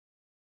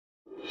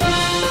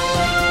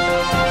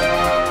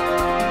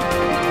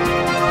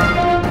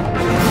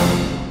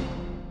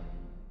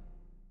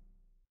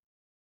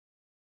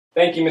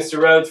Thank you,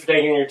 Mr. Rhodes, for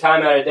taking your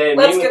time out of day to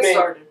meet with me. Let's get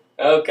started.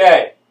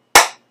 Okay.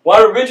 What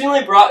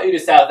originally brought you to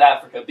South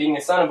Africa, being the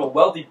son of a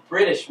wealthy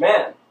British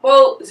man?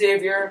 Well,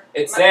 Xavier.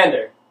 It's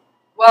Xander.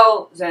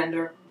 Well,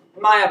 Xander,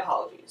 my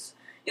apologies.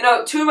 You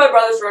know, two of my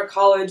brothers were at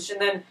college, and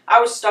then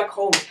I was stuck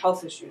home with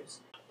health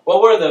issues.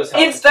 What were those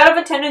health issues? Instead of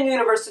attending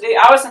university,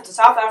 I was sent to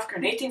South Africa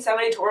in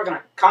 1870 to work on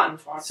a cotton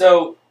farm.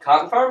 So,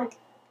 cotton farm?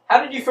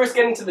 How did you first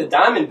get into the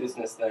diamond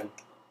business then?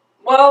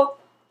 Well,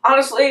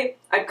 honestly,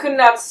 I could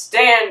not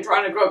stand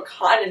trying to grow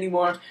cotton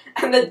anymore,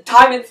 and the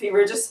diamond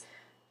fever just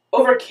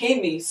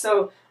overcame me,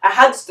 so I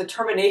had this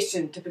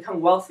determination to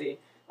become wealthy,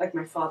 like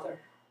my father.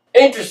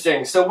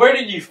 Interesting. So where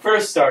did you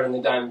first start in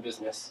the diamond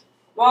business?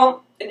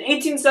 Well, in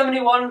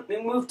 1871,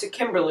 we moved to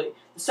Kimberley,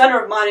 the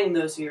center of mining in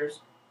those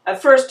years.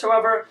 At first,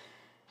 however,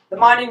 the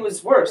mining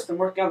was worse than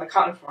working on the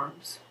cotton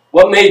farms.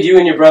 What made you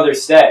and your brother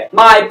stay?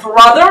 My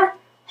brother,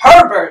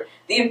 Herbert,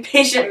 the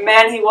impatient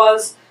man he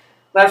was,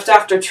 left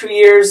after 2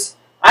 years.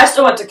 I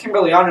still went to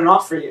Kimberley on and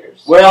off for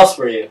years. Where else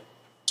were you?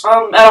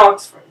 At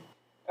Oxford.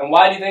 And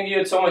why do you think you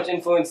had so much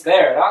influence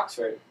there at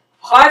Oxford?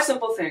 5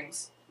 simple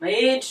things. My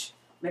age,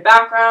 my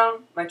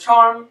background, my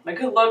charm, my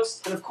good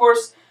looks, and of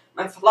course,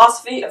 my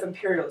philosophy of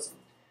imperialism.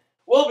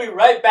 We'll be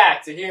right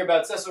back to hear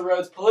about Cecil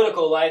Rhodes'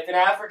 political life in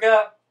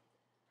Africa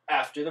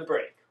after the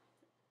break.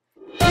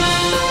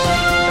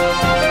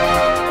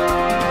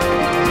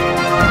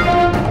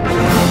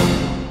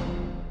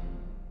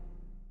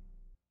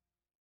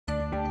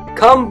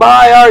 Come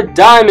buy our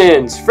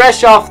diamonds,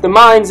 fresh off the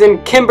mines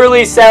in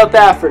Kimberley, South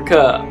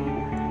Africa.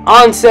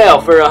 On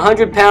sale for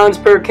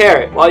 £100 per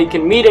carat, while you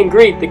can meet and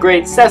greet the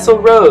great Cecil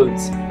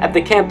Rhodes at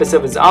the campus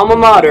of his alma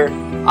mater,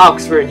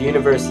 Oxford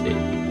University.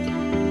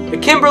 The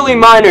Kimberley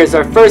miners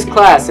are first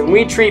class, and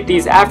we treat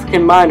these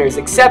African miners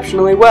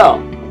exceptionally well.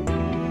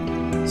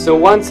 So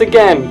once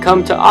again,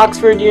 come to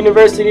Oxford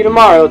University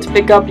tomorrow to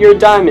pick up your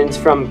diamonds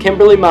from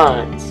Kimberley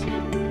Mines.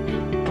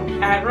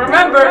 And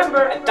remember,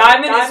 a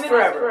diamond is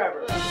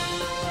forever.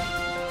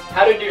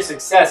 How did your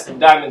success in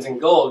diamonds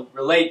and gold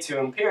relate to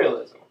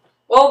imperialism?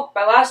 Well,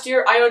 by last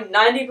year, I owned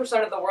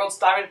 90% of the world's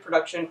diamond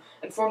production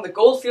and formed the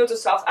Goldfields of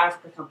South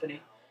Africa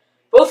Company.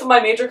 Both of my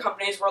major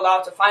companies were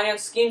allowed to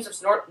finance schemes of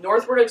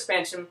northward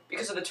expansion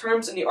because of the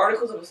terms in the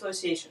Articles of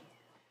Association.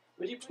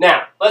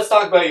 Now, let's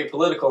talk about your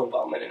political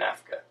involvement in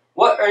Africa.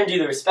 What earned you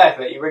the respect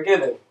that you were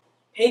given?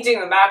 Painting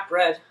the map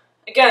red.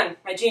 Again,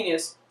 my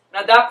genius. And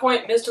at that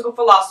point, mystical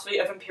philosophy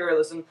of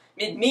imperialism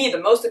made me the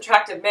most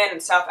attractive man in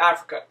South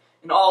Africa,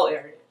 in all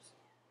areas.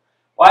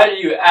 Why did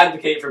you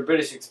advocate for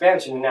British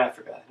expansion in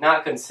Africa,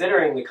 not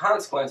considering the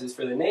consequences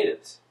for the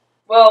natives?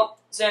 Well,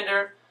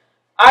 Xander,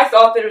 I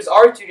thought that it was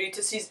our duty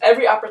to seize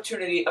every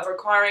opportunity of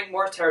acquiring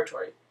more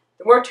territory.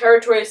 The more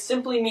territory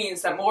simply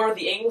means that more of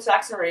the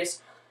Anglo-Saxon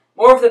race,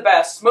 more of the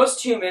best,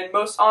 most human,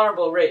 most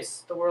honorable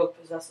race the world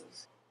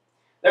possesses.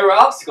 There were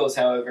obstacles,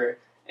 however.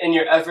 In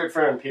your effort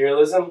for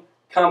imperialism,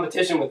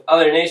 competition with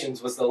other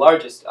nations was the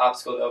largest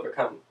obstacle to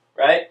overcome,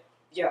 right?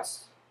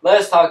 Yes. Let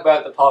us talk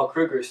about the Paul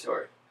Kruger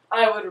story.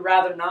 I would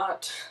rather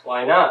not.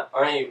 Why not?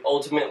 Aren't you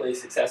ultimately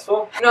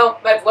successful? No,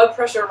 my blood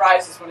pressure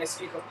rises when I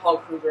speak of Paul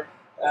Kruger.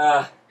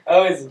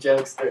 Always a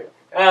jokester.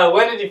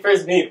 When did you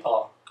first meet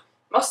Paul?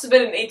 Must have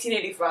been in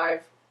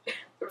 1885. There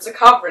was a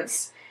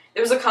conference.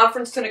 There was a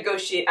conference to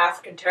negotiate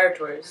African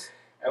territories.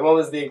 And what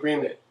was the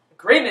agreement?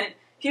 Agreement?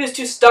 He was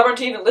too stubborn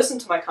to even listen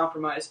to my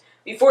compromise.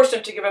 We forced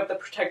him to give up the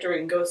protectorate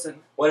in Gosen.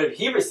 What did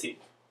he receive?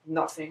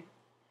 Nothing.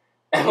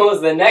 And what was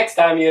the next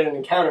time you had an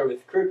encounter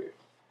with Kruger?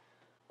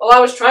 While I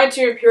was trying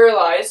to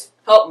imperialize,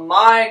 help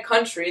my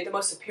country, the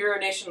most superior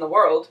nation in the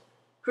world,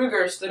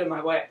 Kruger stood in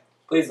my way.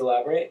 Please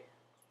elaborate.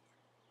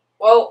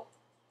 Well,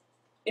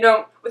 you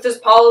know, with his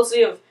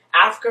policy of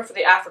Africa for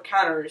the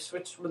Afrikaners,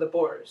 which were the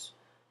Boers.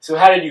 So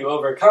how did you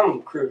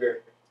overcome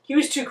Kruger? He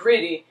was too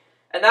greedy,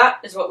 and that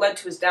is what led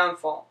to his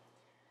downfall.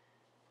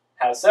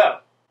 How so?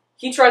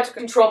 He tried to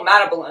control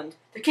Matabeland.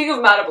 The king of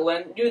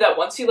Matabeland knew that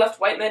once he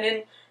left white men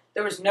in,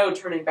 there was no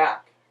turning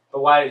back.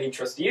 But why did he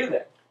trust you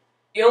then?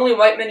 The only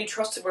white men he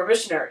trusted were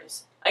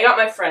missionaries. I got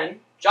my friend,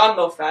 John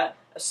Moffat,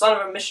 a son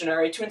of a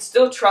missionary, to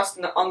instill trust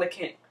on the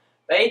king.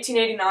 By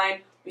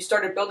 1889, we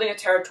started building a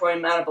territory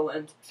in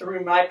Matabeland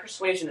through my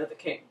persuasion of the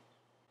king.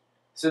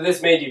 So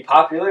this made you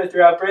popular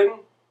throughout Britain?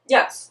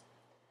 Yes.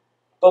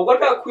 But what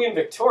about Queen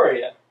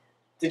Victoria?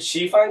 Did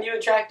she find you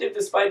attractive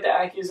despite the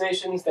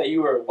accusations that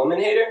you were a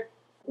woman-hater?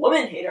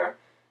 Woman-hater?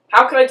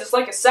 How could I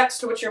dislike a sex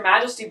to which your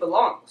majesty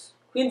belongs?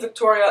 Queen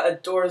Victoria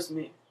adores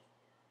me.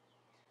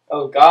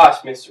 Oh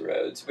gosh, Mr.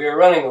 Rhodes, we are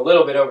running a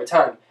little bit over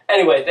time.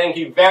 Anyway, thank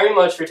you very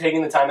much for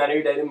taking the time out of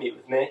your day to meet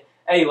with me.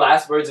 Any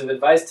last words of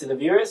advice to the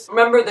viewers?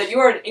 Remember that you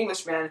are an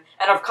Englishman,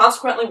 and have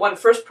consequently won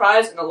first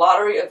prize in the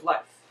lottery of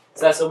life.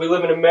 Cecil, we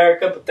live in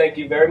America, but thank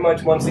you very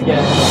much once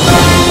again.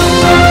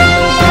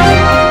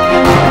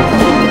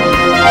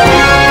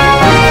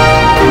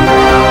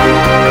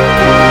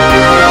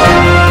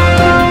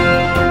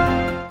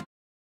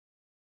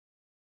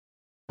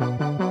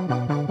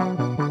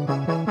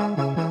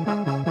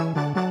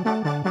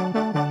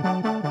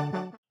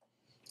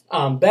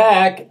 I'm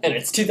back, and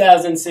it's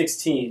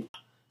 2016.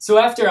 So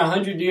after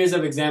 100 years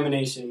of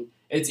examination,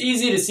 it's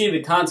easy to see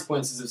the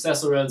consequences of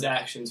Cecil Rhodes'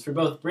 actions for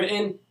both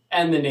Britain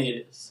and the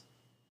natives.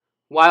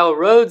 While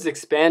Rhodes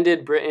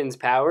expanded Britain's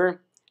power,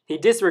 he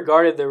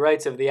disregarded the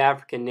rights of the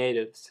African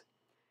natives.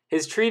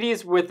 His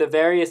treaties with the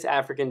various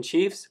African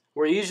chiefs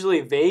were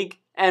usually vague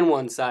and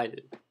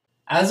one-sided.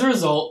 As a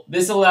result,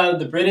 this allowed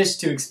the British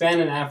to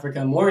expand in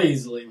Africa more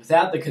easily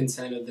without the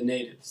consent of the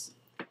natives.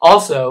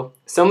 Also,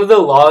 some of the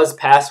laws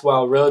passed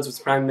while Rhodes was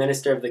Prime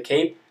Minister of the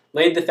Cape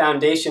laid the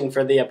foundation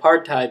for the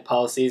apartheid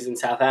policies in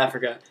South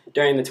Africa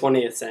during the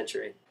 20th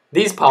century.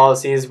 These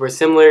policies were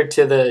similar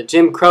to the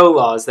Jim Crow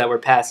laws that were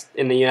passed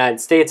in the United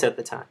States at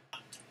the time.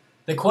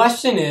 The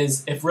question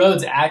is if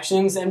Rhodes'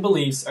 actions and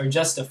beliefs are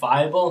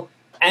justifiable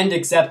and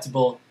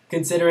acceptable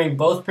considering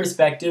both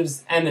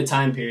perspectives and the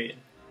time period.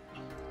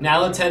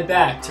 Now let's head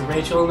back to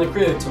Rachel and the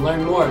crew to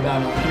learn more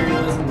about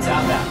imperialism in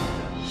South Africa.